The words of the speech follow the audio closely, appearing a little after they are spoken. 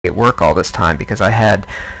it work all this time because I had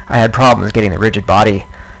problems getting the rigid body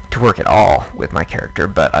to work at all with my character,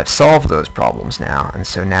 but I've solved those problems now, and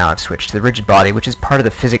so now I've switched to the rigid body, which is part of the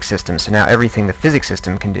physics system. So now everything the physics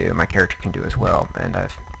system can do, my character can do as well, and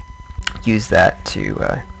I've used that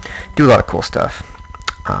to do a lot of cool stuff.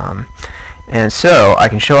 And so I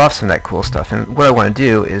can show off some of that cool stuff. And what I want to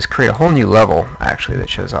do is create a whole new level, actually, that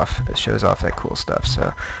shows off that cool stuff. So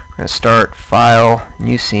we're going to start File,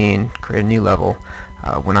 New Scene, create a new level.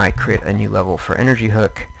 When I create a new level for Energy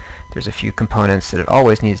Hook, there's a few components that it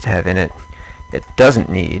always needs to have in it. It doesn't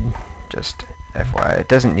need, just FYI, it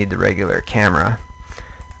doesn't need the regular camera.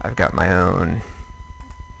 I've got my own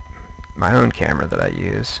camera that I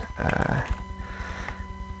use.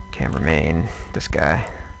 Camera main, this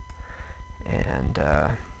guy. And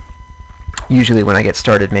usually when I get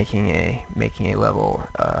started making a level,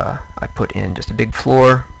 I put in just a big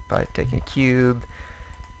floor by taking a cube,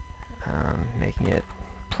 making it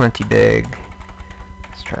plenty big.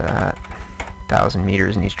 Let's try that. 1,000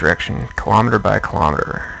 meters in each direction, kilometer by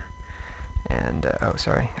kilometer. And oh,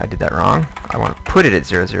 sorry, I did that wrong. I want to put it at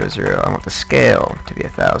 0, 0, 0. I want the scale to be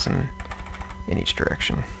 1,000 in each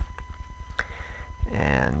direction.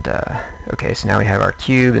 And okay, so now we have our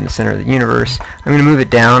cube in the center of the universe. I'm going to move it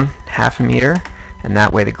down 0.5 meter, and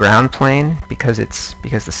that way the ground plane, because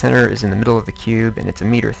the center is in the middle of the cube and it's 1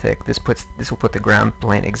 meter thick, this will put the ground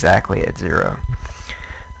plane exactly at 0.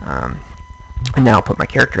 And now I'll put my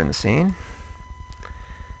character in the scene.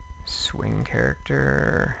 Swing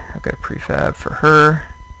character. I've got a prefab for her.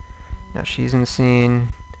 Now she's in the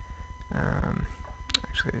scene.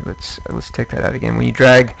 Actually, let's take that out again. When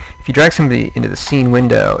if you drag somebody into the scene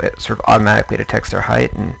window, it sort of automatically detects their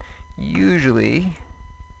height and usually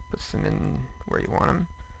puts them in where you want them.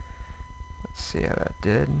 Let's see how that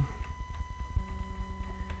did.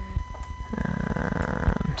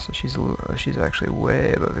 So she's actually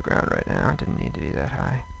way above the ground right now. Didn't need to be that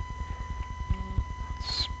high.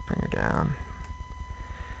 Let's bring her down.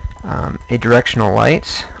 A directional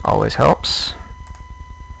light always helps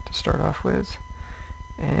to start off with.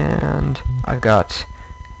 And I've got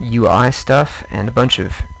UI stuff and a bunch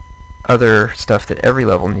of other stuff that every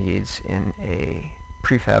level needs in a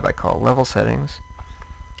prefab I call level settings.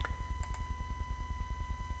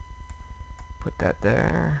 Put that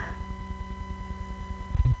there.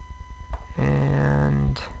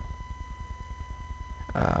 And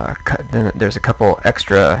then there's a couple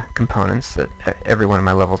extra components that every one of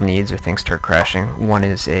my levels needs or things start crashing. One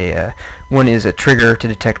is a trigger to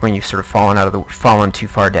detect when you've sort of fallen too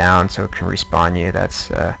far down, so it can respawn you.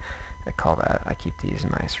 That's I call that. I keep these in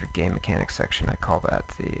my sort of game mechanics section. I call that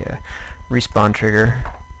the respawn trigger.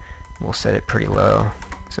 We'll set it pretty low,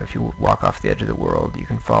 so if you walk off the edge of the world, you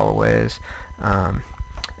can fall a ways. And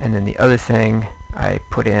then the other thing I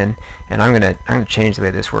put in, and I'm gonna change the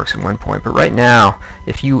way this works at one point, but right now,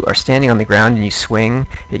 if you are standing on the ground and you swing,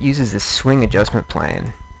 it uses this swing adjustment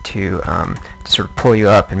plane to sort of pull you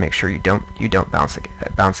up and make sure you don't bounce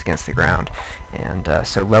against the ground. And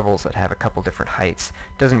so levels that have a couple different heights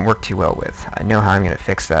doesn't work too well with. I know how I'm going to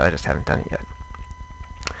fix that. I just haven't done it yet.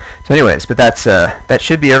 So anyways, but that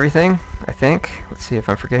should be everything, I think. Let's see if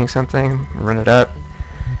I'm forgetting something. Run it up.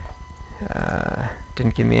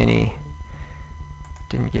 Didn't give me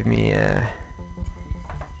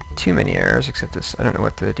too many errors, except this. I don't know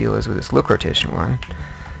what the deal is with this look rotation one.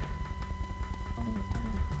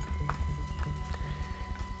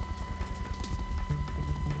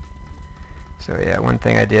 So yeah, one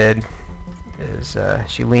thing I did is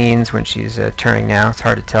she leans when she's turning now. It's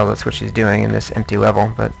hard to tell that's what she's doing in this empty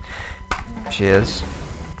level, but she is.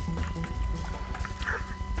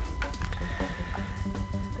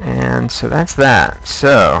 And so that's that.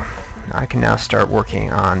 So I can now start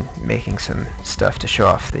working on making some stuff to show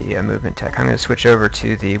off the movement tech. I'm going to switch over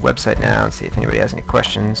to the website now and see if anybody has any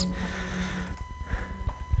questions.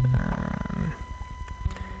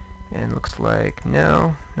 And looks like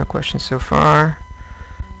no questions so far.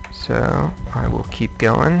 So I will keep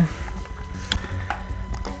going.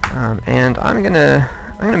 And I'm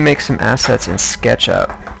gonna make some assets in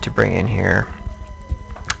Sketchup to bring in here.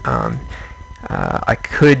 I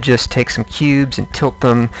could just take some cubes and tilt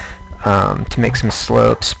them to make some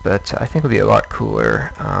slopes, but I think it would be a lot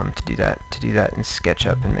cooler to do that in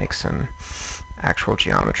SketchUp and make some actual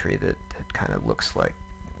geometry that kind of looks like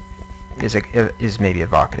is maybe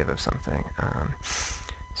evocative of something.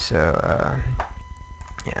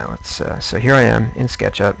 Yeah, let's. So here I am in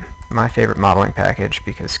SketchUp, my favorite modeling package,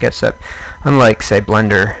 because SketchUp, unlike say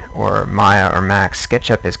Blender or Maya or Max,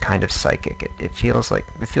 SketchUp is kind of psychic. It feels like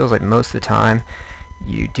most of the time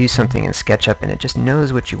you do something in SketchUp and it just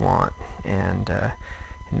knows what you want, and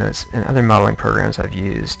In other modeling programs I've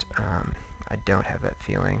used, I don't have that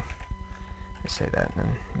feeling. I say that and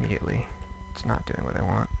then immediately it's not doing what I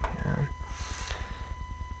want.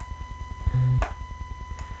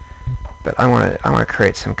 But I want to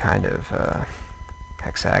create some kind of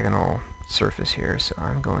hexagonal surface here, so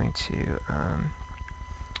I'm going to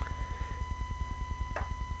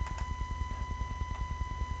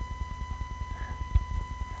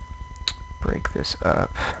break this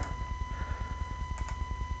up.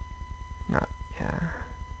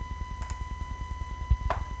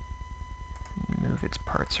 Move its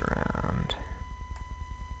parts around.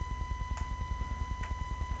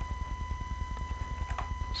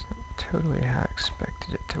 It's not totally how I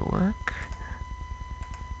expected it to work.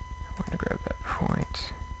 I want to grab that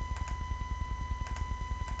point.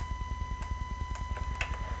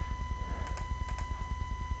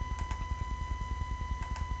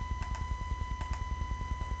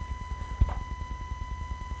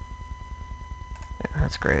 Yeah,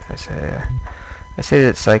 that's great. I say that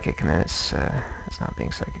it's psychic, and then it's not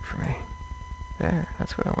being psychic for me. There,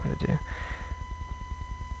 that's what I wanted to do.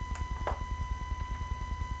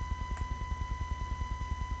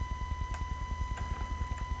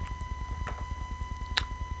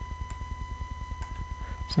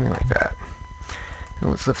 Something like that.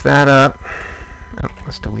 And let's lift that up. Oh,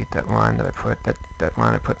 let's delete that line that I put. That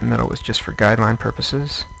line I put in the middle was just for guideline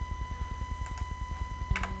purposes.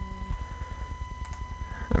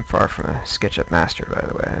 I'm far from a SketchUp master, by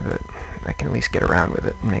the way, but I can at least get around with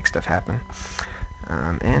it and make stuff happen.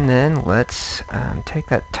 And then let's take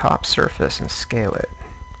that top surface and scale it.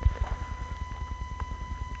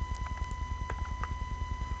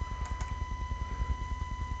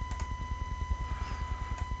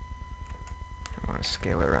 I want to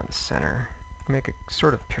scale it around the center. Make a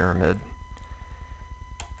sort of pyramid.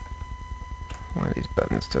 One of these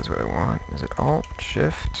buttons does what I want. Is it Alt,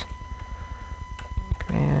 Shift,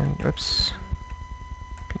 Command, oops,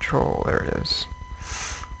 Control, there it is.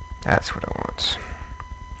 That's what I want.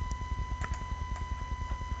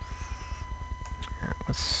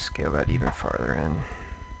 Let's scale that even farther in.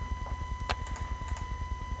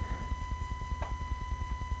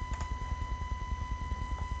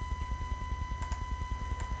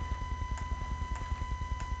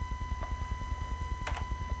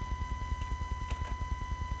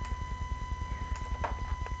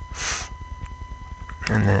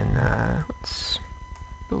 And then let's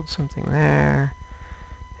build something there,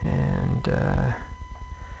 and I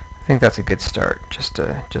think that's a good start. Just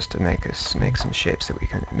to make some shapes that we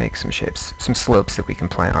can some slopes that we can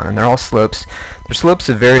play on, and they're all slopes. They're slopes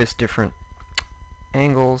of various different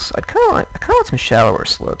angles. I kind of want some shallower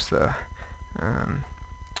slopes though.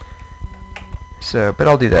 But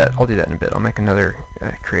I'll do that. I'll do that in a bit. I'll make another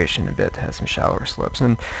creation in a bit that has some shallower slopes,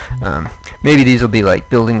 and maybe these will be like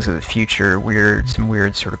buildings of the future, some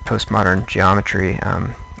weird sort of postmodern geometry.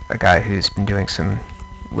 A guy who's been doing some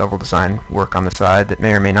level design work on the side that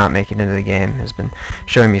may or may not make it into the game has been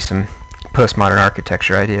showing me some postmodern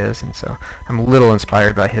architecture ideas, and so I'm a little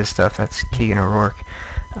inspired by his stuff. That's Keegan O'Rourke,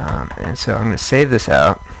 and so I'm going to save this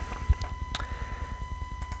out,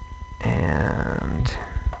 and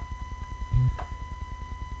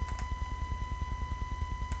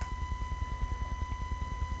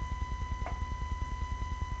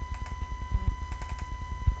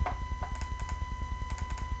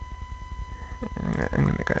I'm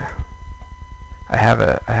gonna make I have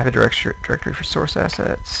a directory for source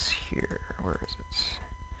assets here. Where is it?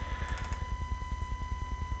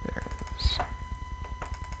 There it is.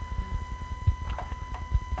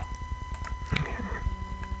 Okay.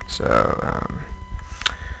 So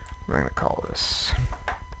we're going to call this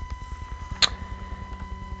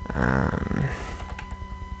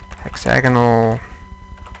hexagonal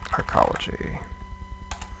arcology.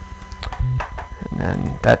 And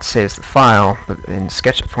then that saves the file, but in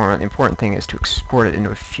SketchUp format, the important thing is to export it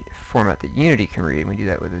into a format that Unity can read. We do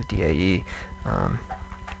that with a DAE.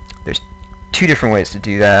 There's two different ways to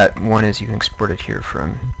do that. One is you can export it here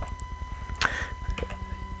from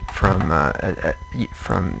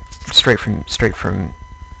straight from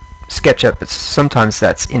SketchUp, but sometimes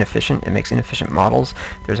that's inefficient. It makes inefficient models.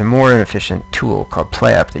 There's a more inefficient tool called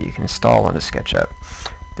PlayUp that you can install onto SketchUp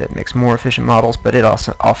that makes more efficient models, but it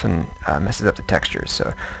also often messes up the textures.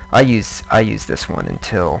 So I use this one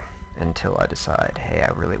until I decide, hey,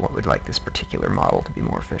 I really would like this particular model to be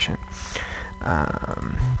more efficient.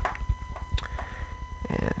 And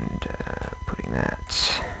putting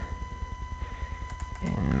that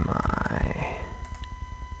in my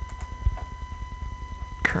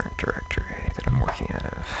current directory that I'm working out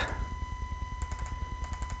of.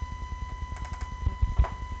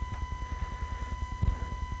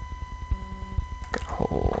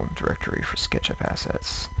 directory for SketchUp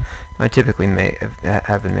assets. I typically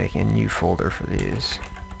have been making a new folder for these.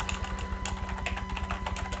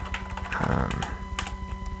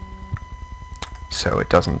 So it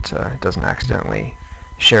doesn't accidentally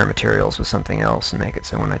share materials with something else and make it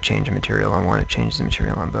so when I change a material on one, it changes the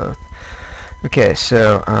material on both. Okay,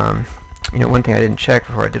 so one thing I didn't check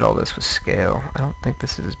before I did all this was scale. I don't think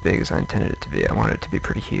this is as big as I intended it to be. I wanted it to be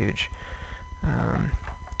pretty huge.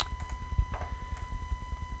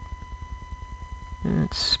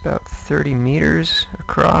 It's about 30 meters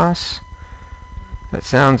across. That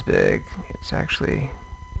sounds big. It's actually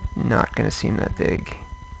not going to seem that big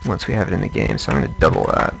once we have it in the game, so I'm going to double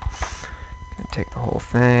that. I'm going to take the whole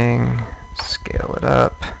thing, scale it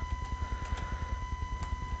up.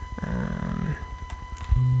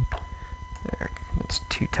 There, it's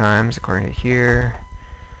 2 times according to here,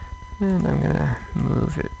 and I'm going to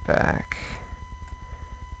move it back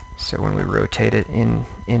so when we rotate it in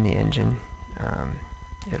the engine,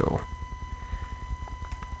 it will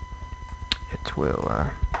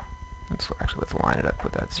let's line it up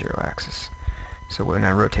with that 0 axis. So when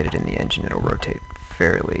I rotate it in the engine, it'll rotate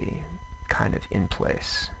fairly kind of in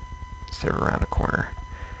place instead of around a corner.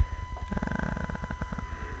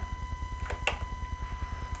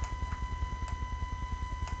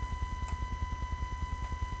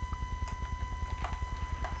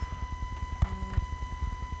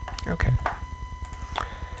 Okay.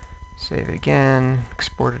 Save it again,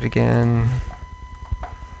 export it again,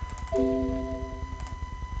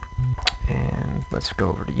 and let's go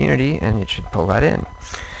over to Unity, and it should pull that in.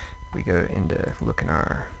 We go into look in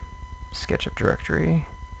our SketchUp directory.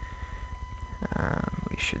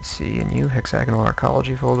 We should see a new hexagonal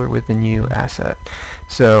arcology folder with the new asset.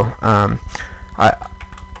 So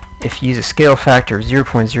if you use a scale factor of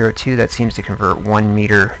 0.02, that seems to convert 1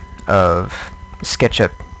 meter of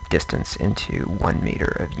SketchUp distance into 1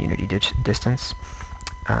 meter of Unity distance.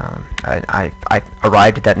 I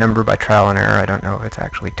arrived at that number by trial and error. I don't know if it's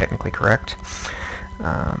actually technically correct.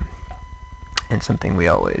 And something I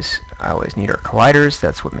always need are colliders.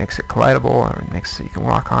 That's what makes it collidable, or it makes it so you can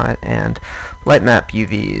walk on it. And light map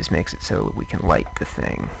UVs makes it so we can light the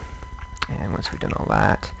thing. And once we've done all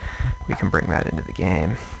that, we can bring that into the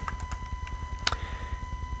game.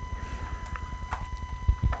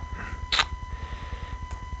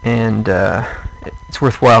 And it's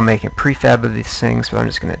worthwhile making a prefab of these things, but I'm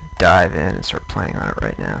just going to dive in and start playing on it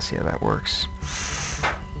right now, see how that works.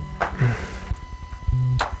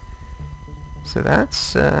 So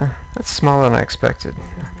that's smaller than I expected.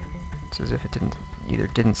 It's as if it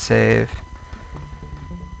didn't save.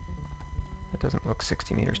 It doesn't look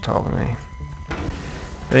 60 meters tall to me.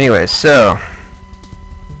 But anyway, so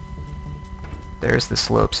there's the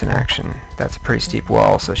slopes in action. That's a pretty steep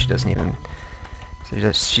wall, so she doesn't even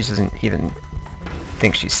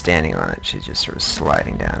think she's standing on it. She's just sort of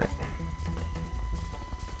sliding down it.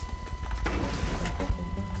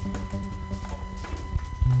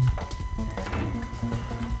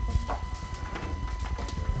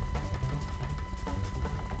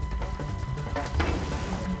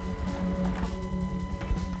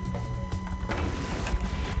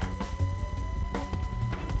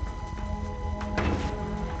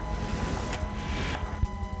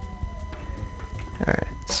 Alright,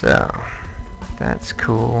 so that's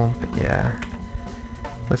cool, but yeah.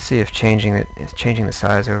 Let's see if changing the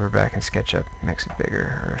size over back in SketchUp makes it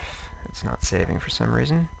bigger, or if it's not saving for some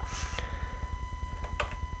reason.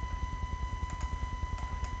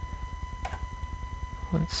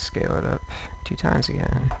 Let's scale it up 2 times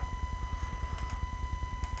again.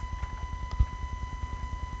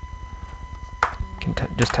 Can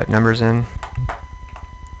just type numbers in.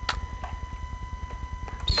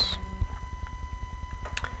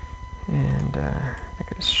 And I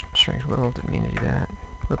think it's strength little, didn't mean to do that.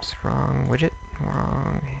 Whoops, wrong widget,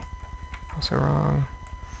 wrong, also wrong.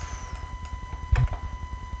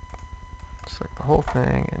 Select the whole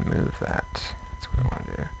thing and move that. That's what I want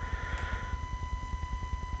to do.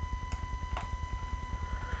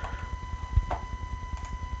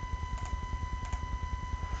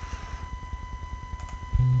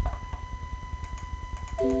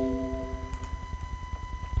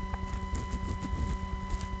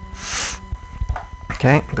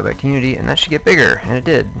 Okay, go back to Unity, and that should get bigger, and it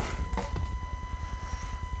did.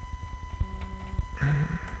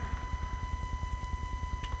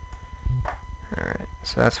 Alright,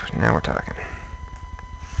 so now we're talking.